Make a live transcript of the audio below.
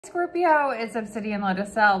Scorpio, it's Obsidian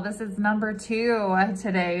Lotus Cell. This is number 2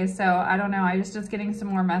 today. So I don't know. I was just getting some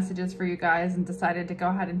more messages for you guys and decided to go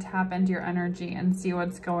ahead and tap into your energy and see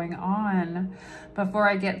what's going on. Before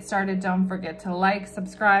I get started, don't forget to like,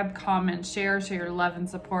 subscribe, comment, share, show your love and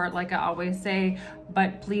support like I always say,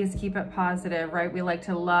 but please keep it positive, right? We like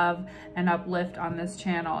to love and uplift on this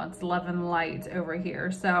channel. It's love and light over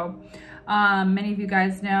here. So many of you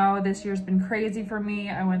guys know this year's been crazy for me.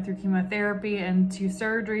 I went through chemotherapy and 2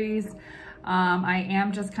 surgeries. I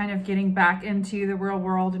am just kind of getting back into the real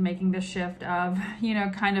world and making the shift of,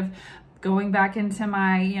 kind of going back into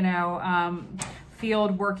my,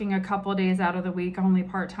 field, working a couple of days out of the week, only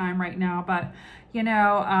part-time right now. But,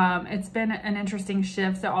 it's been an interesting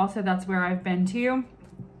shift. So also that's where I've been to.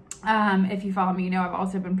 If you follow me, I've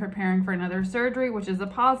also been preparing for another surgery, which is a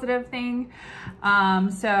positive thing.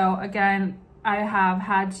 So again, I have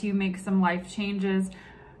had to make some life changes.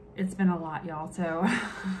 It's been a lot, y'all. So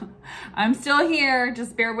I'm still here.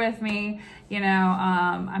 Just bear with me.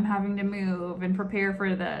 I'm having to move and prepare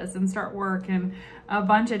for this and start work and a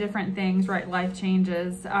bunch of different things, right? Life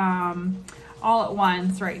changes, all at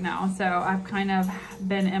once right now. So I've kind of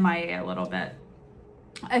been MIA a little bit.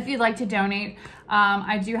 If you'd like to donate,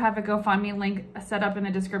 I do have a GoFundMe link set up in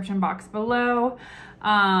the description box below.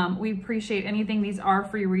 We appreciate anything. These are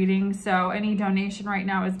free readings, so any donation right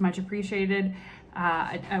now is much appreciated.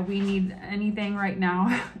 We need anything right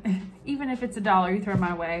now, even if it's $1 you throw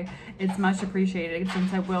my way, it's much appreciated,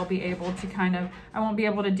 since I will be able to I won't be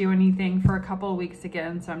able to do anything for a couple of weeks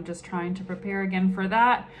again. So I'm just trying to prepare again for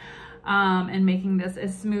that. And making this a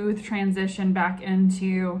smooth transition back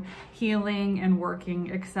into healing and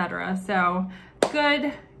working, etc. So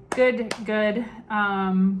good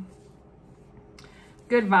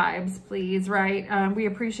vibes, please, right? We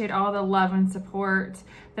appreciate all the love and support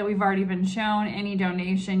that we've already been shown. Any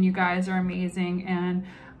donation, you guys are amazing, and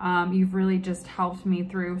you've really just helped me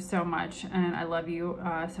through so much, and I love you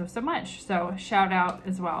so much. So shout out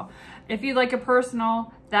as well. If you'd like a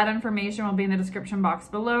personal, that information will be in the description box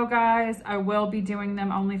below, guys. I will be doing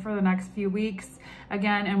them only for the next few weeks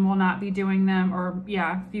again, and will not be doing them, or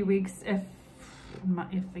a few weeks if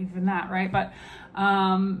even that, right? But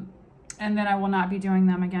and then I will not be doing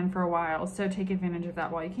them again for a while. So take advantage of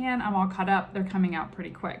that while you can. I'm all caught up. They're coming out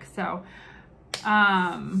pretty quick. So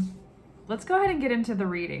let's go ahead and get into the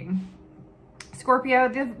reading. Scorpio,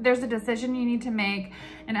 there's a decision you need to make,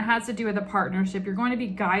 and it has to do with a partnership. You're going to be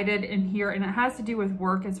guided in here, and it has to do with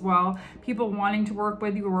work as well. People wanting to work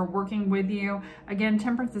with you or working with you. Again,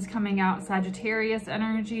 Temperance is coming out, Sagittarius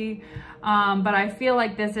energy. But I feel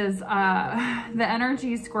like this is the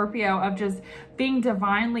energy, Scorpio, of just being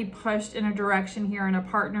divinely pushed in a direction here in a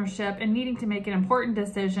partnership and needing to make an important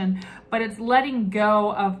decision. But it's letting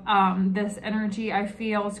go of this energy, I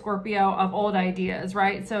feel, Scorpio, of old ideas,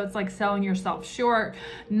 right? So it's like selling yourself short,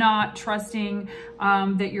 not trusting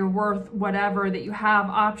that you're worth whatever, that you have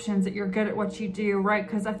options, that you're good at what you do, right?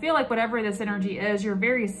 Because I feel like whatever this energy is, you're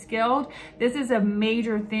very skilled. This is a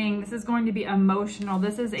major thing. This is going to be emotional.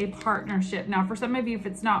 This is a partnership. Now, for some of you, if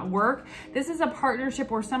it's not work, this is a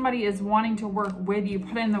partnership where somebody is wanting to work with you,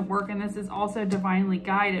 put in the work, and this is also divinely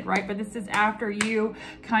guided, right? But this is after you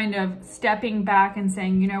kind of stepping back and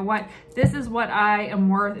saying, you know what, this is what I am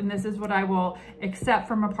worth, and this is what I will accept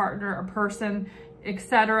from a partner, a person,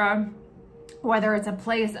 etc. Whether it's a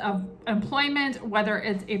place of employment, whether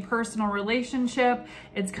it's a personal relationship,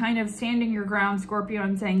 it's kind of standing your ground, Scorpio,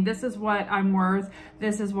 and saying, this is what I'm worth,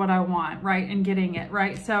 this is what I want, right? And getting it,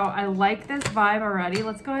 right? So I like this vibe already.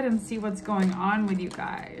 Let's go ahead and see what's going on with you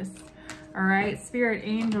guys. All right, spirit,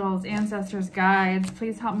 angels, ancestors, guides,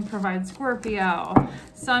 please help me provide Scorpio,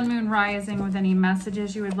 sun, moon, rising, with any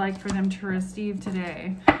messages you would like for them to receive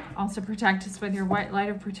today. Also protect us with your white light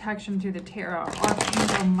of protection through the tarot.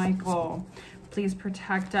 Archangel Michael, please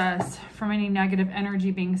protect us from any negative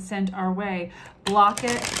energy being sent our way. Block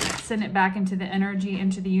it, send it back into the energy,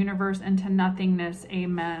 into the universe, into nothingness.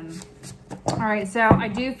 Amen. All right, so I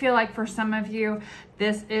do feel like for some of you,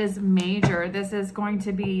 this is major. This is going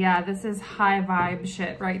to be, this is high vibe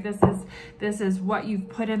shit, right? This is what you've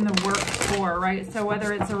put in the work for, right? So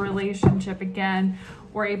whether it's a relationship, again,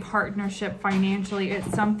 or a partnership financially, it's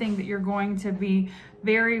something that you're going to be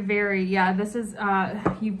very, this is,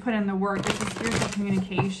 you've put in the work. This is spiritual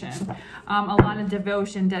communication, a lot of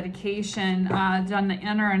devotion, dedication, done the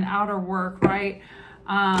inner and outer work, right?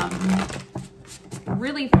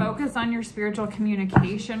 Really focus on your spiritual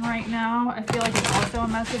communication right now. I feel like it's also a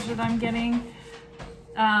message that I'm getting.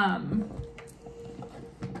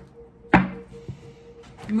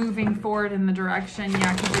 Moving forward in the direction,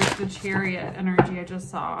 because there's the Chariot energy I just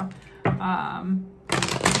saw.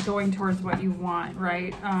 going towards what you want,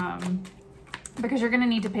 right? Because you're going to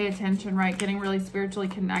need to pay attention, right? Getting really spiritually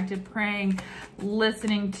connected, praying,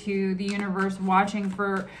 listening to the universe, watching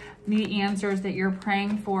for the answers that you're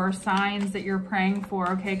praying for, signs that you're praying for,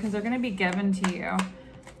 okay? Because they're going to be given to you.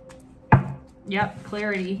 Yep,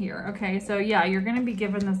 clarity here. Okay, so yeah, you're going to be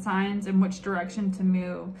given the signs in which direction to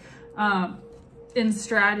move in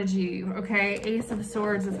strategy, okay? Ace of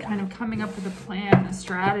Swords is kind of coming up with a plan, a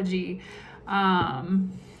strategy.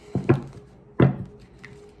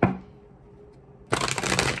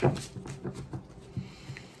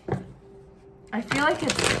 I feel like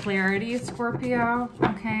it's clarity, Scorpio,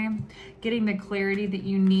 okay? Getting the clarity that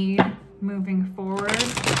you need moving forward.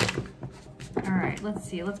 All right, let's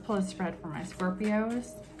see. Let's pull a spread for my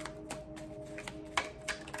Scorpios.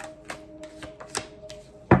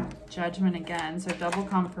 Judgment again, so double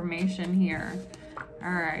confirmation here.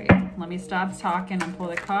 All right, let me stop talking and pull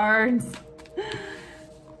the cards.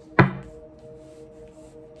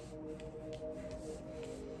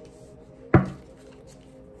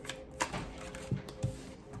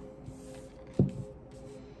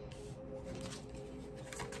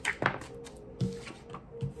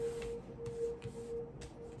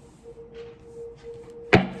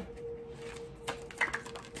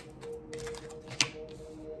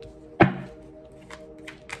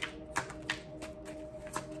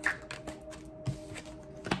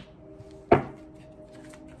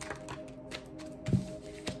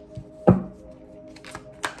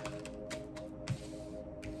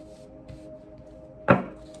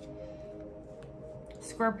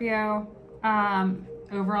 Scorpio,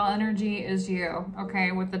 overall energy is you,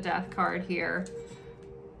 okay, with the Death card here.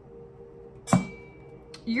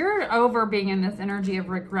 You're over being in this energy of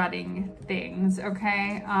regretting things,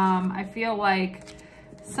 okay? I feel like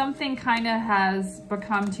something kind of has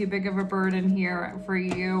become too big of a burden here for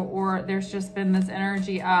you, or there's just been this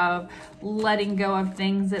energy of letting go of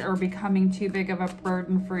things that are becoming too big of a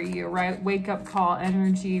burden for you, right? Wake up call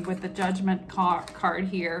energy with the Judgment card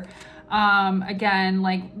here. Again,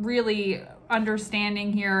 like really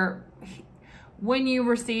understanding here when you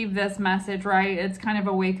receive this message, right? It's kind of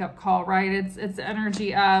a wake up call, right? It's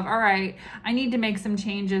energy of, all right, I need to make some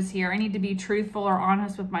changes here. I need to be truthful or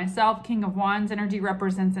honest with myself. King of Wands energy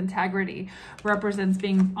represents integrity, represents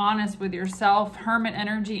being honest with yourself. Hermit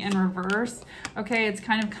energy in reverse. Okay. It's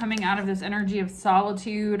kind of coming out of this energy of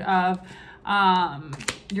solitude of,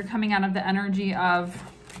 you're coming out of the energy of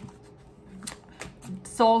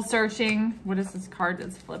soul searching. What is this card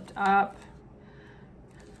that's flipped up?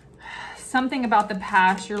 Something about the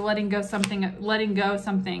past. You're letting go something,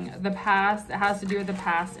 the past. It has to do with the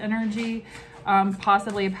past energy,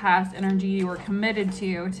 possibly a past energy you were committed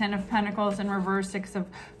to. 10 of Pentacles in reverse, 6 of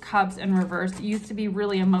Cups in reverse. You used to be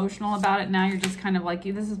really emotional about it. Now you're just kind of like,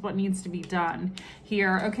 this is what needs to be done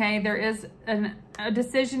here. Okay, there is a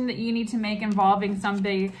decision that you need to make involving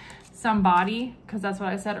somebody, because that's what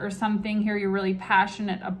I said, or something here you're really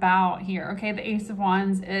passionate about here. Okay, the Ace of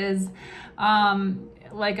Wands is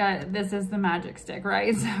this is the magic stick,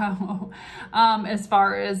 right? So as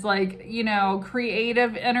far as like, you know,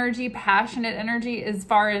 creative energy, passionate energy, as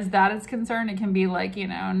far as that is concerned, it can be like, you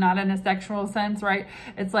know, not in a sexual sense, right?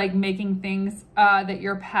 It's like making things that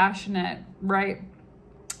you're passionate, right?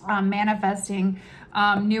 Manifesting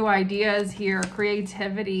new ideas here,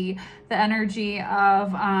 creativity, the energy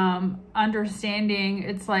of understanding.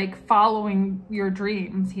 It's like following your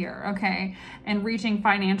dreams here, okay, and reaching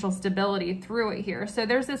financial stability through it here. So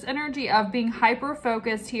there's this energy of being hyper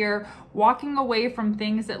focused here, walking away from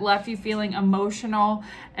things that left you feeling emotional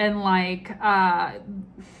and like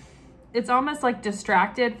it's almost like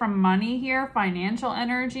distracted from money here, financial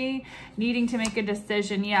energy, needing to make a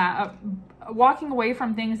decision. Yeah, walking away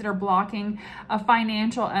from things that are blocking a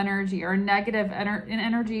financial energy or negative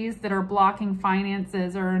energies that are blocking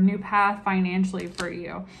finances or a new path financially for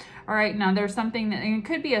you. All right, now there's something that, and it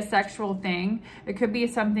could be a sexual thing. It could be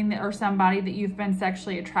something that, or somebody that you've been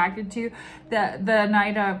sexually attracted to. The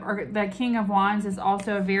Knight of, or the King of Wands is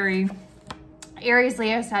also a very Aries,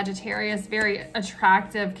 Leo, Sagittarius, very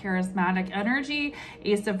attractive, charismatic energy.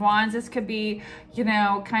 Ace of Wands, this could be, you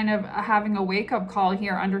know, kind of having a wake-up call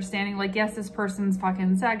here, understanding like, yes, this person's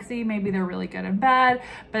fucking sexy. Maybe they're really good in bed,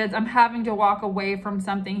 but I'm having to walk away from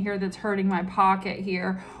something here that's hurting my pocket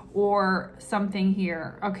here, or something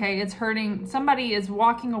here, okay? It's hurting, somebody is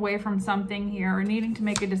walking away from something here, or needing to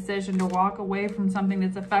make a decision to walk away from something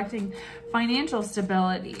that's affecting financial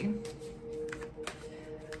stability.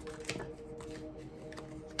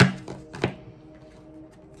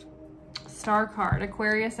 Star card,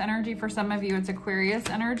 Aquarius energy. For some of you, it's Aquarius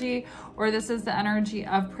energy, or this is the energy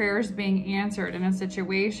of prayers being answered in a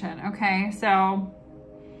situation, okay? So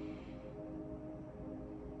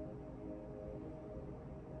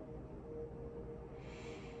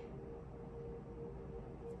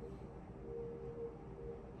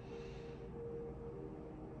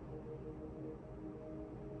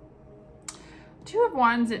Two of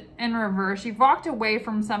Wands in reverse. You've walked away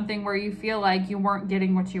from something where you feel like you weren't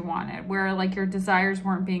getting what you wanted, where like your desires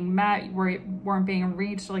weren't being met, weren't being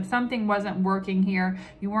reached, like something wasn't working here.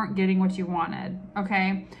 You weren't getting what you wanted,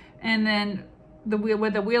 okay? And then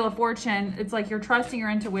with the Wheel of Fortune, it's like you're trusting your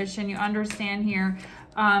intuition. You understand here.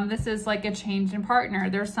 This is like a change in partner.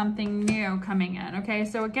 There's something new coming in, okay?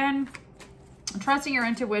 So again, trusting your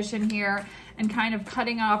intuition here and kind of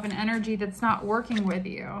cutting off an energy that's not working with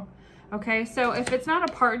you. Okay, so if it's not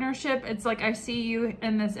a partnership, it's like I see you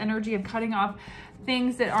in this energy of cutting off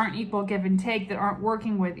things that aren't equal give and take, that aren't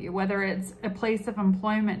working with you, whether it's a place of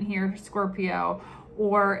employment here, Scorpio,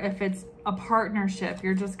 or if it's a partnership.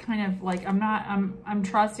 You're just kind of like, I'm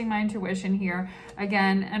trusting my intuition here.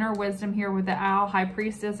 Again, inner wisdom here with the Owl, High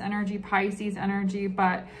Priestess energy, Pisces energy,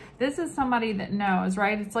 but this is somebody that knows,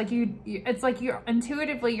 right? It's like you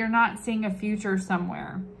intuitively, you're not seeing a future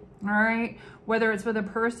somewhere. All right, whether it's with a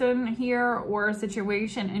person here or a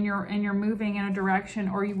situation, and you're moving in a direction,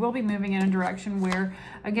 or you will be moving in a direction where,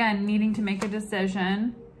 again, needing to make a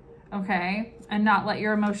decision, okay, and not let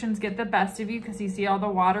your emotions get the best of you, because you see all the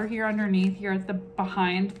water here underneath here at the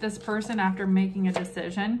behind this person after making a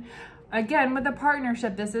decision. Again, with a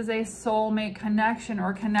partnership, this is a soulmate connection,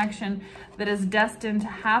 or connection that is destined to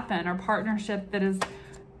happen, or partnership that is,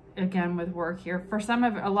 again, with work here. For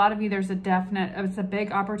a lot of you, there's it's a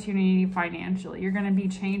big opportunity financially. You're going to be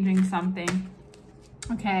changing something,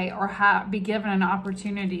 okay, or be given an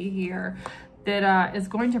opportunity here that is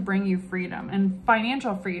going to bring you freedom and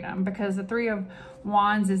financial freedom, because the Three of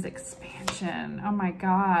Wands is expansion. Oh my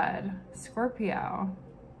God, Scorpio.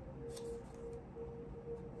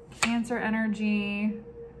 Cancer energy.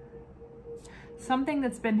 Something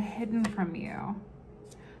that's been hidden from you.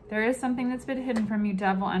 There is something that's been hidden from you,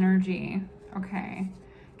 Devil energy. Okay.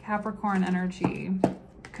 Capricorn energy.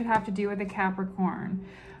 Could have to do with a Capricorn.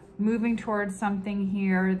 Moving towards something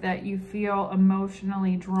here that you feel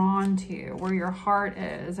emotionally drawn to, where your heart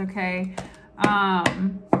is, okay?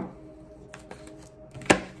 And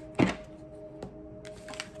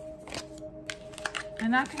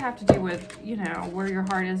that could have to do with, you know, where your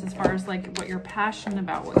heart is as far as like what you're passionate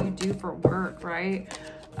about, what you do for work, right?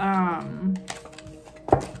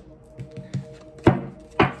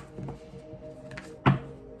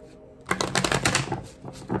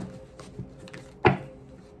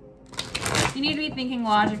 You need to be thinking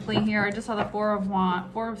logically here. I just saw the Four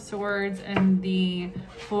of Swords and the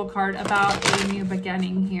Fool card about a new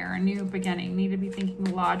beginning here, a new beginning. You need to be thinking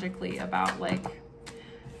logically about like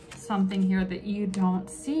something here that you don't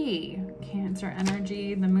see. Cancer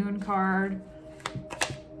energy, the Moon card.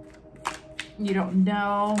 You don't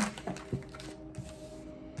know.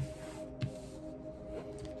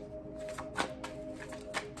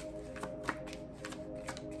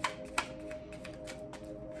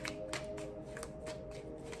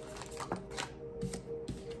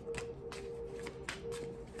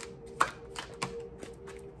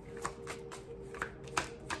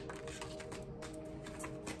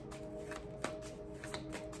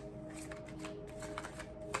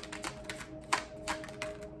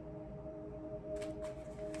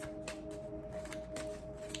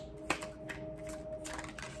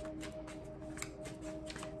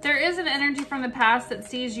 There is an energy from the past that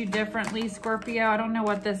sees you differently, Scorpio. I don't know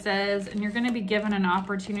what this is. And you're going to be given an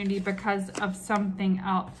opportunity because of something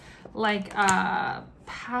else, like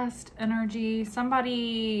past energy.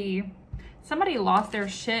 Somebody lost their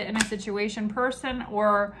shit in a situation, person,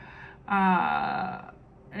 or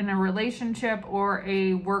in a relationship or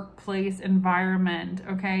a workplace environment,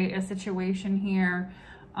 okay? A situation here.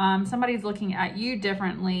 Somebody's looking at you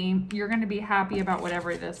differently. You're going to be happy about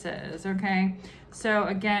whatever this is, okay? So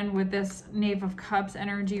again, with this Knave of Cups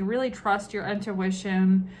energy, really trust your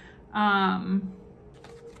intuition.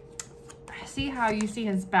 See how you see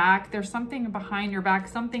his back. There's something behind your back,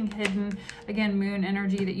 something hidden. Again, Moon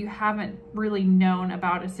energy that you haven't really known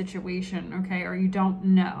about a situation, okay? Or you don't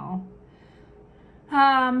know.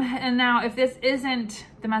 And now if this isn't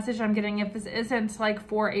the message I'm getting, if this isn't like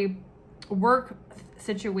for a work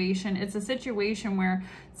situation, it's a situation where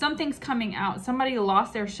something's coming out. Somebody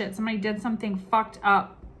lost their shit. Somebody did something fucked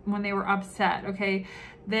up when they were upset, okay?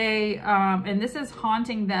 They, and this is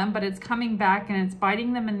haunting them, but it's coming back and it's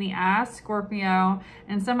biting them in the ass, Scorpio,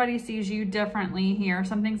 and somebody sees you differently here.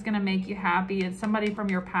 Something's going to make you happy. It's somebody from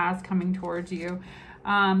your past coming towards you.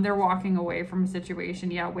 They're walking away from a situation.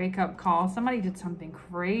 Yeah, wake up call. Somebody did something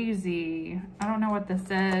crazy. I don't know what this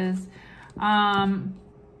is.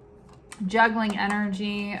 juggling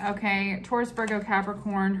energy. Okay, Taurus, Virgo,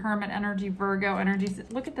 Capricorn, Hermit energy, Virgo energy.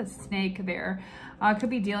 Look at the snake there. Could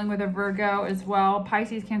be dealing with a Virgo as well.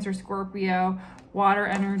 Pisces, Cancer, Scorpio, water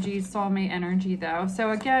energy, soulmate energy though.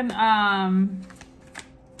 So again,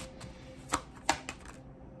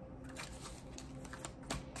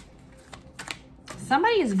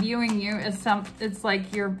 somebody is viewing you as it's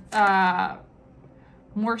like you're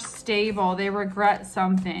more stable. They regret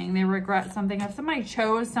something. They regret something. If somebody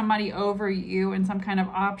chose somebody over you in some kind of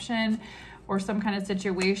option or some kind of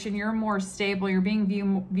situation, you're more stable. You're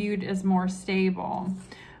being viewed as more stable.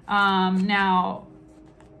 Now,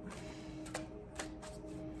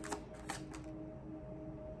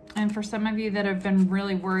 and for some of you that have been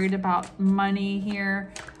really worried about money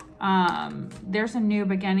here, there's a new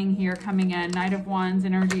beginning here coming in. Knight of Wands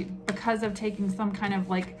energy, because of taking some kind of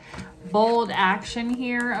like bold action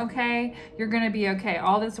here. Okay, you're gonna be okay.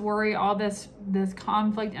 All this worry, all this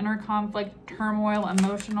conflict, inner conflict, turmoil,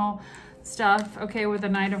 emotional stuff, okay, with the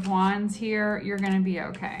Knight of Wands here, you're gonna be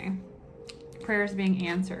okay. Prayers being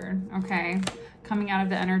answered. Okay, coming out of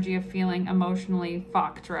the energy of feeling emotionally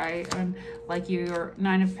fucked, right? And like you're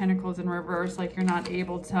Nine of Pentacles in reverse, like you're not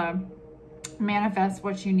able to manifest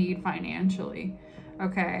what you need financially.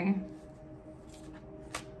 Okay,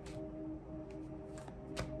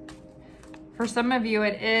 for some of you,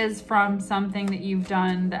 it is from something that you've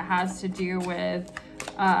done that has to do with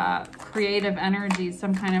creative energy,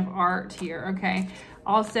 some kind of art here. Okay,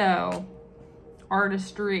 also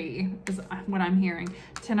artistry is what I'm hearing.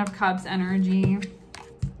 Ten of Cups energy,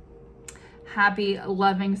 happy,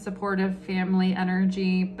 loving, supportive family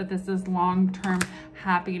energy, but this is long-term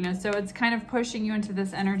happiness. So it's kind of pushing you into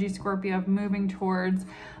this energy, Scorpio, of moving towards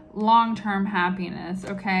long-term happiness.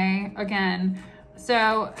 Okay, again,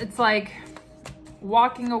 so it's like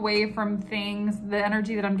walking away from things. The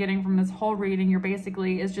energy that I'm getting from this whole reading, you're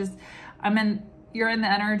basically is just, you're in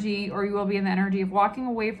the energy, or you will be in the energy of walking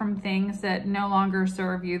away from things that no longer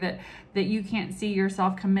serve you, that you can't see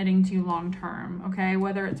yourself committing to long term. Okay,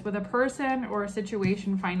 whether it's with a person or a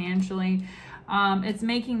situation financially, it's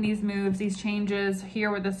making these moves, these changes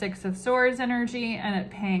here with the Six of Swords energy, and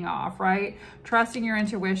it paying off, right? Trusting your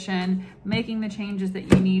intuition, making the changes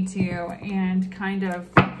that you need to, and kind of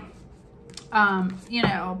you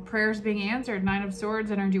know, prayers being answered. Nine of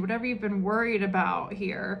Swords energy, whatever you've been worried about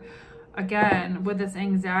here. Again, with this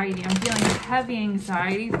anxiety, I'm feeling heavy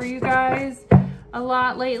anxiety for you guys a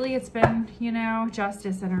lot lately. It's been, you know,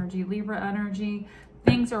 Justice energy, Libra energy.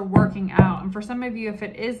 Things are working out. And for some of you, if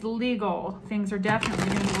it is legal, things are definitely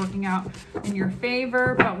going to be working out in your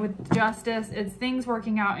favor. But with Justice, it's things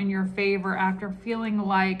working out in your favor after feeling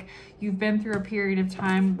like you've been through a period of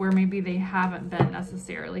time where maybe they haven't been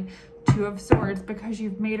necessarily. Two of Swords, because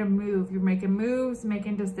you've made a move. You're making moves,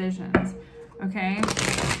 making decisions. Okay.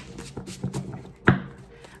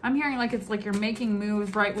 I'm hearing like it's like you're making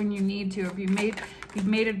moves right when you need to. If you've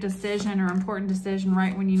made a decision or important decision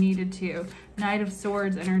right when you needed to. Knight of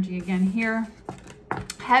Swords energy again here.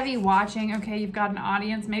 Heavy watching. Okay, you've got an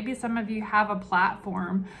audience. Maybe some of you have a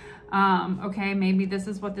platform. Okay, maybe this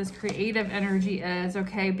is what this creative energy is.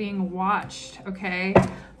 Okay, being watched. Okay,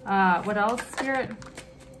 what else, Spirit?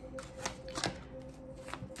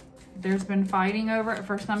 There's been fighting over it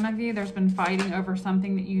for some of you. There's been fighting over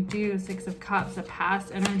something that you do. Six of Cups, a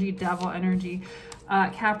past energy, Devil energy,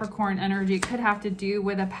 Capricorn energy. It could have to do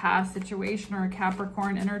with a past situation or a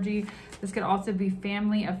Capricorn energy. This could also be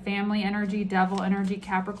family, a family energy, Devil energy,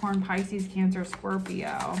 Capricorn, Pisces, Cancer,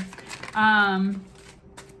 Scorpio.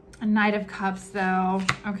 A Knight of Cups though,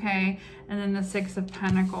 okay, and then the Six of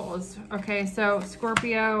Pentacles. Okay, so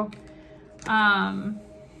Scorpio,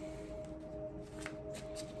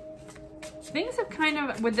 things have kind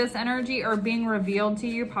of, with this energy, are being revealed to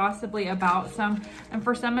you, possibly about some, and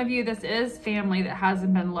for some of you, this is family that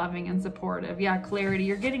hasn't been loving and supportive. Yeah, clarity.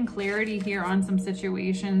 You're getting clarity here on some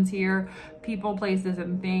situations here, people, places,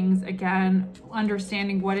 and things. Again,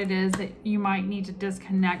 understanding what it is that you might need to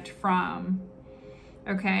disconnect from.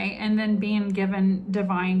 Okay, and then being given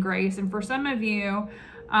divine grace. And for some of you,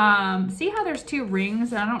 see how there's two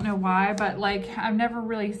rings? I don't know why, but like I've never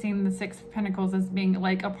really seen the Six of Pentacles as being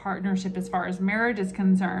like a partnership as far as marriage is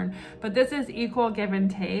concerned, but this is equal give and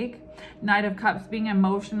take. Knight of Cups, being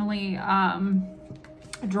emotionally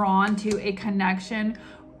drawn to a connection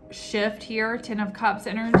shift here. Ten of Cups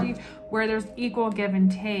energy, where there's equal give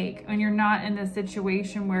and take, and you're not in this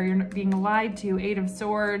situation where you're being lied to. Eight of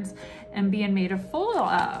Swords and being made a fool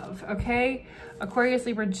of. Okay, Aquarius,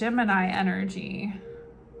 Libra, Gemini energy.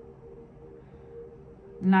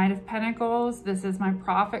 Knight of Pentacles. This is my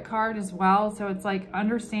Prophet card as well. So it's like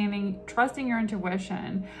understanding, trusting your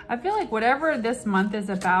intuition. I feel like whatever this month is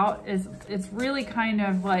about it's really kind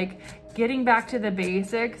of like getting back to the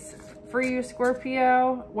basics for you,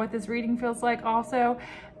 Scorpio, what this reading feels like also.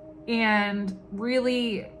 And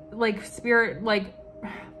really like spirit, like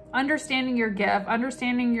understanding your gift,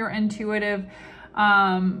 understanding your intuitive,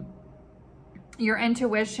 your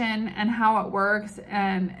intuition and how it works,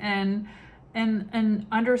 and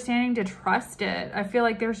understanding to trust it. I feel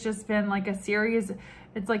like there's just been like a series,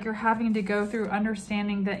 it's like you're having to go through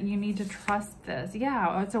understanding that you need to trust this.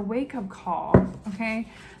 Yeah, it's a wake-up call, okay?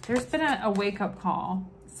 There's been a wake-up call.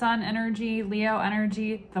 Sun energy, Leo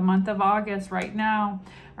energy, the month of August right now,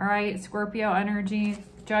 all right? Scorpio energy,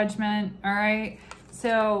 Judgment, all right?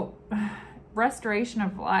 So restoration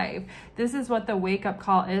of life. This is what the wake-up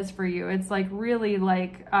call is for you. It's like really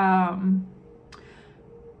like, and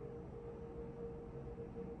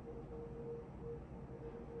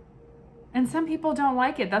some people don't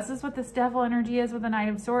like it. This is what this devil energy is with the Knight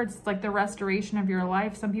of Swords. It's like the restoration of your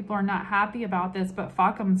life. Some people are not happy about this, but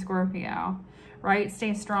fuck them, Scorpio, right?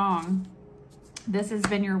 Stay strong. This has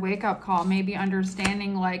been your wake-up call. Maybe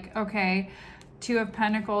understanding like, okay, Two of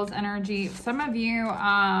Pentacles energy. Some of you,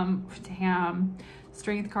 damn,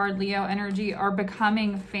 Strength card, Leo energy, are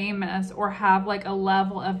becoming famous or have like a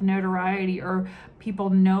level of notoriety, or people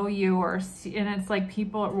know you, or and it's like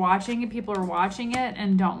people are watching it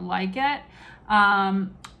and don't like it. And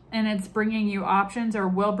it's bringing you options, or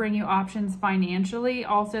will bring you options financially.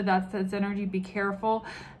 Also, that's energy. Be careful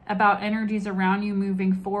about energies around you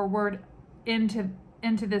moving forward into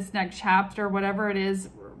this next chapter, whatever it is.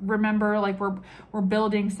 Remember, like we're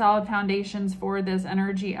building solid foundations for this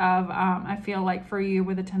energy of, I feel like for you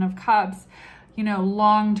with the Ten of Cups, you know,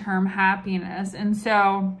 long-term happiness. And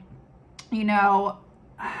so, you know,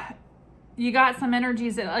 you got some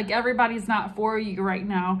energies that like everybody's not for you right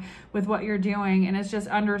now with what you're doing. And it's just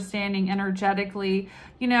understanding energetically,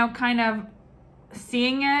 you know, kind of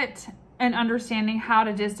seeing it and understanding how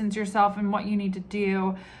to distance yourself and what you need to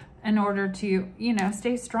do in order to, you know,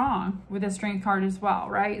 stay strong with the Strength card as well,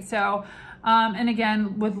 right? So, and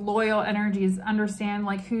again, with loyal energies, understand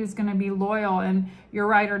like who's going to be loyal and your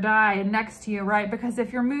ride or die and next to you, right? Because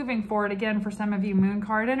if you're moving forward, again, for some of you, Moon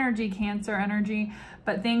card energy, Cancer energy,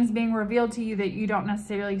 but things being revealed to you that you don't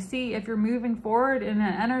necessarily see, if you're moving forward in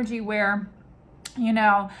an energy where, you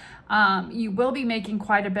know, you will be making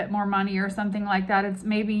quite a bit more money or something like that. It's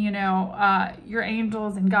maybe, you know, your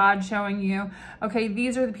angels and God showing you, okay,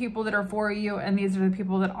 these are the people that are for you and these are the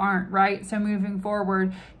people that aren't, right? So moving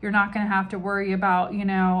forward, you're not going to have to worry about, you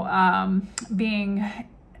know, being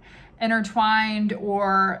intertwined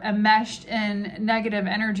or enmeshed in negative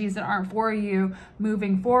energies that aren't for you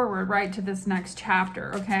moving forward, right, to this next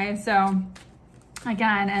chapter, okay? So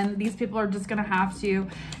again, and these people are just going to have to,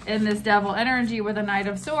 in this devil energy with a Knight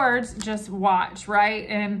of Swords, just watch, right?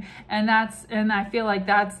 And I feel like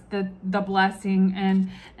that's the blessing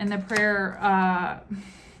and the prayer,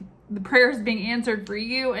 the prayers being answered for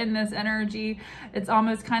you in this energy. It's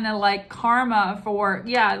almost kind of like karma for,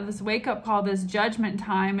 yeah, this wake up call, this judgment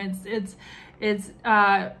time. It's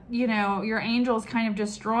you know, your angels kind of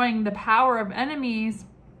destroying the power of enemies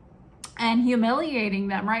and humiliating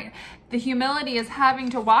them, right? The humility is having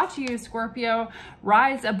to watch you, Scorpio,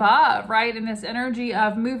 rise above, right? In this energy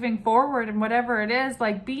of moving forward and whatever it is,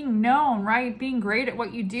 like being known, right? Being great at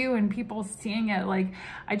what you do and people seeing it. Like,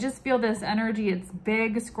 I just feel this energy. It's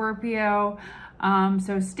big, Scorpio.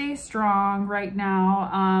 So stay strong right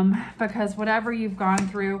now, because whatever you've gone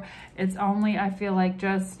through, it's only, I feel like,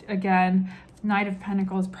 just, again, Knight of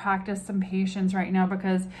Pentacles, practice some patience right now,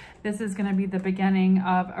 because this is going to be the beginning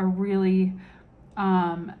of a really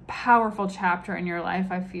powerful chapter in your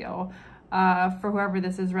life, I feel, for whoever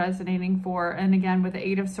this is resonating for. And again, with the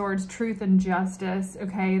Eight of Swords, truth and justice,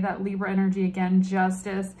 okay? That Libra energy, again,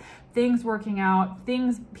 justice, things working out,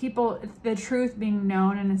 things, people, the truth being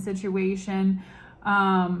known in a situation,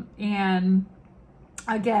 and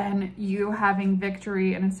again, you having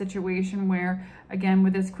victory in a situation where, again,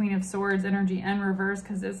 with this Queen of Swords energy in reverse,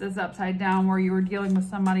 because this is upside down, where you were dealing with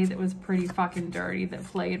somebody that was pretty fucking dirty, that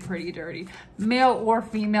played pretty dirty. Male or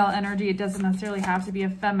female energy. It doesn't necessarily have to be a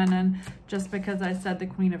feminine, just because I said the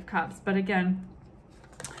Queen of Cups. But again,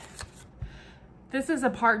 this is a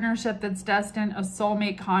partnership that's destined, a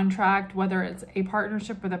soulmate contract, whether it's a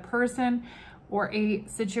partnership with a person or a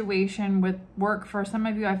situation with work. For some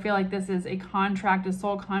of you, I feel like this is a contract, a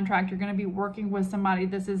soul contract. You're going to be working with somebody.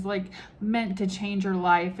 This is like meant to change your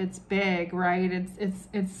life. It's big, right?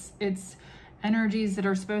 It's energies that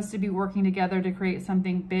are supposed to be working together to create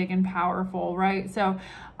something big and powerful, right? So,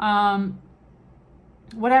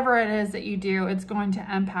 whatever it is that you do, it's going to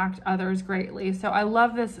impact others greatly. So I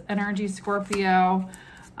love this energy, Scorpio.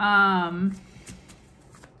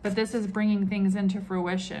 But this is bringing things into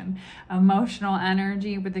fruition. Emotional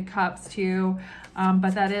energy with the cups too.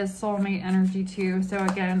 But that is soulmate energy too. So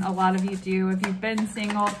again, a lot of you do. If you've been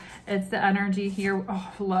single, it's the energy here.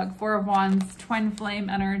 Oh, look, Four of Wands, twin flame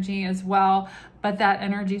energy as well. But that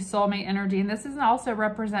energy, soulmate energy. And this is also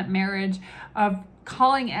represent marriage, of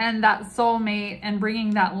calling in that soulmate and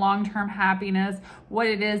bringing that long-term happiness, what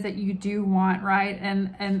it is that you do want, right?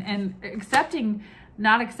 And accepting,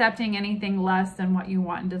 not accepting anything less than what you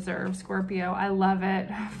want and deserve, Scorpio. I love it.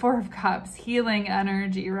 Four of Cups, healing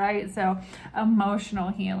energy, right? So emotional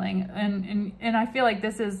healing. And I feel like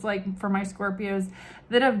this is like for my Scorpios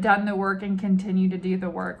that have done the work and continue to do the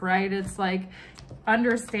work, right? It's like,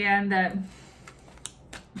 understand that,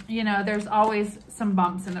 you know, there's always some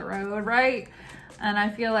bumps in the road, right? And I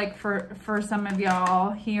feel like for some of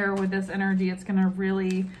y'all here with this energy, it's going to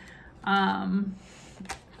really,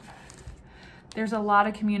 there's a lot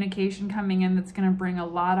of communication coming in that's going to bring a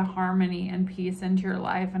lot of harmony and peace into your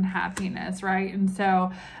life and happiness, right? And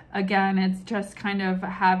so again, it's just kind of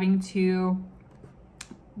having to,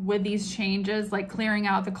 with these changes, like clearing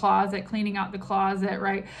out the closet, cleaning out the closet,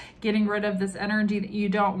 right? Getting rid of this energy that you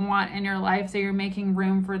don't want in your life. So you're making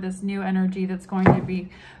room for this new energy that's going to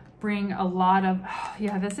bring a lot of,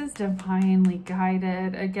 yeah, this is divinely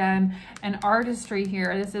guided again. And artistry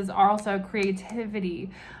here. This is also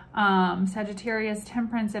creativity. Sagittarius,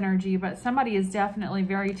 temperance energy, but somebody is definitely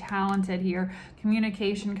very talented here.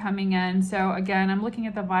 Communication coming in. So again, I'm looking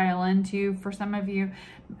at the violin too for some of you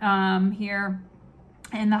here.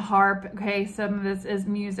 And the harp, okay, some of this is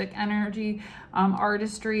music energy,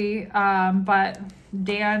 artistry, but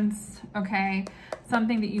dance, okay,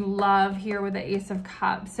 something that you love here with the Ace of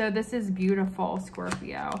Cups. So this is beautiful,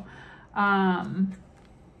 Scorpio.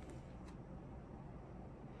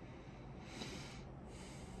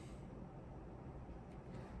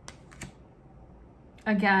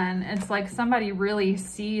 Again, it's like somebody really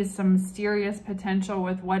sees some mysterious potential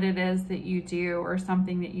with what it is that you do or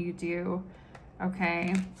something that you do.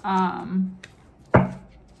 Okay. I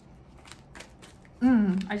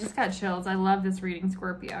just got chills. I love this reading,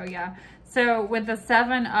 Scorpio. Yeah. So with the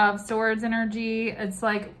Seven of Swords energy, it's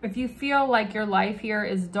like if you feel like your life here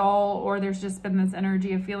is dull, or there's just been this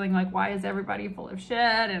energy of feeling like, why is everybody full of shit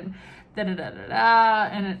and da-da-da-da-da,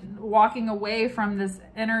 and walking away from this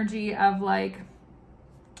energy of like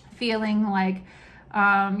feeling like,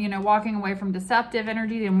 you know, walking away from deceptive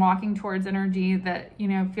energy and walking towards energy that, you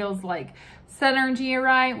know, feels like synergy,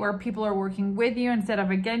 right? Where people are working with you instead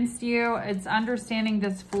of against you. It's understanding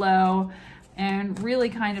this flow and really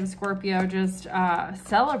kind of, Scorpio, just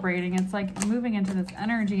celebrating. It's like moving into this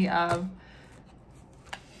energy of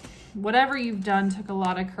whatever you've done took a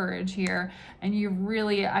lot of courage here. And you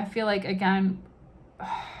really, I feel like, again,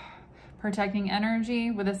 protecting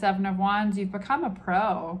energy with the Seven of Wands, you've become a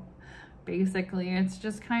pro. Basically, it's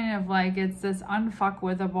just kind of like, it's this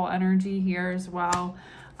unfuckwithable energy here as well.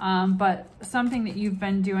 But something that you've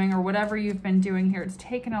been doing, or whatever you've been doing here, it's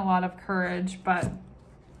taken a lot of courage, but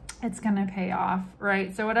it's going to pay off,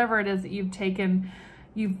 right? So whatever it is that you've taken,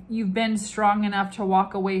 you've been strong enough to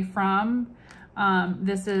walk away from.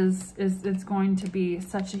 This it's going to be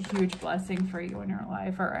such a huge blessing for you in your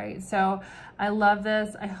life. All right. So I love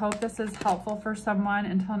this. I hope this is helpful for someone.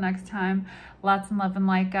 Until next time, lots of love and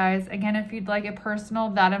light, guys. Again, if you'd like it personal,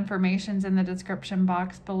 that information's in the description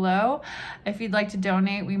box below. If you'd like to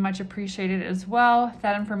donate, we much appreciate it as well.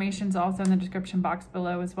 That information's also in the description box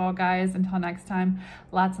below as well, guys. Until next time,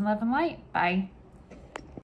 lots of love and light. Bye.